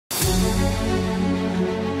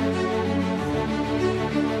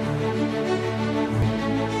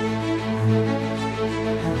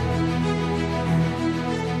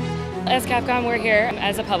as Capcom, we're here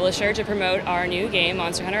as a publisher to promote our new game,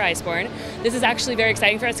 Monster Hunter Iceborne. This is actually very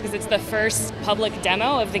exciting for us because it's the first public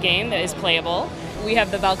demo of the game that is playable. We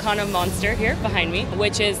have the Volcano monster here behind me,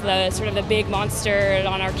 which is the sort of the big monster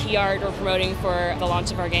on our key art we're promoting for the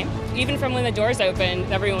launch of our game. Even from when the doors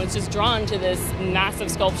opened, everyone was just drawn to this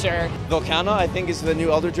massive sculpture. Volcano, I think, is the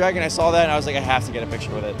new Elder Dragon. I saw that and I was like, I have to get a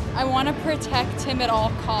picture with it. I want to protect him at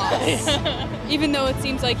all costs, even though it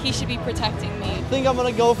seems like he should be protecting me. I think I'm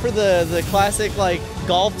gonna go for the classic like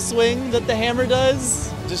golf swing that the hammer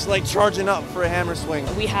does. Just like charging up for a hammer swing.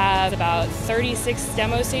 We have about 36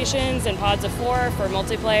 demo stations and pods of 4 for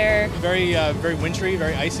multiplayer. Very wintry,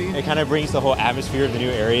 very icy. It kind of brings the whole atmosphere of the new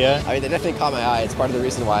area. I mean, they definitely caught my eye. It's part of the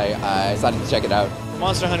reason why I decided to check it out.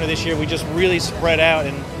 Monster Hunter this year, we just really spread out,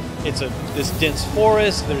 and it's this dense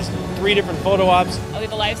forest. There's 3 different photo ops. We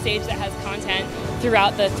have a live stage that has content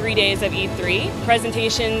throughout the 3 days of E3.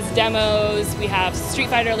 Presentations, demos, we have Street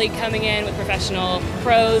Fighter League coming in with professional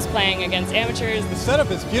pros playing against amateurs. The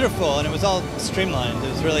setup is beautiful and it was all streamlined. It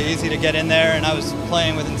was really easy to get in there and I was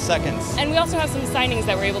playing within seconds. And we also have some signings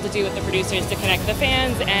that we're able to do with the producers to connect the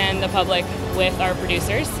fans and the public with our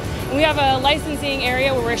producers. And we have a licensing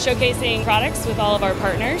area where we're showcasing products with all of our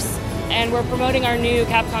partners. And we're promoting our new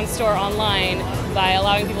Capcom store online by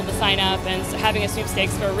allowing people to sign up and having a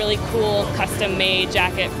sweepstakes for a really cool custom-made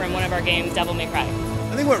jacket from one of our games, Devil May Cry.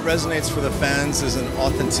 I think what resonates for the fans is an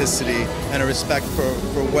authenticity and a respect for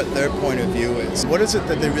what their point of view is. What is it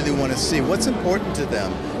that they really want to see? What's important to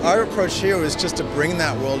them? Our approach here is just to bring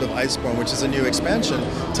that world of Iceborne, which is a new expansion,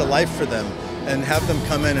 to life for them, and have them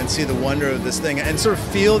come in and see the wonder of this thing and sort of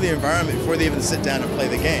feel the environment before they even sit down and play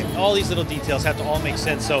the game. All these little details have to all make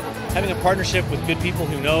sense, so having a partnership with good people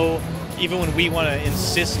who know, even when we want to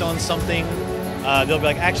insist on something, they'll be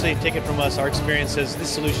like, actually, take it from us. Our experience says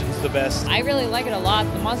this solution is the best. I really like it a lot.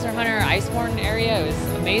 The Monster Hunter Iceborne area is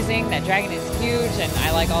amazing. That dragon is huge, and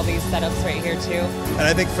I like all these setups right here, too. And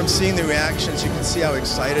I think from seeing the reactions, you can see how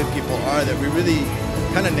excited people are that we really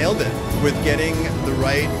kind of nailed it with getting the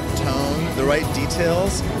right tone, the right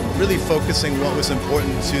details, really focusing what was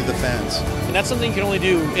important to the fans. And that's something you can only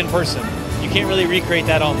do in person. You can't really recreate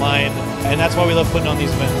that online, and that's why we love putting on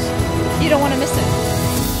these events. You don't want to miss it.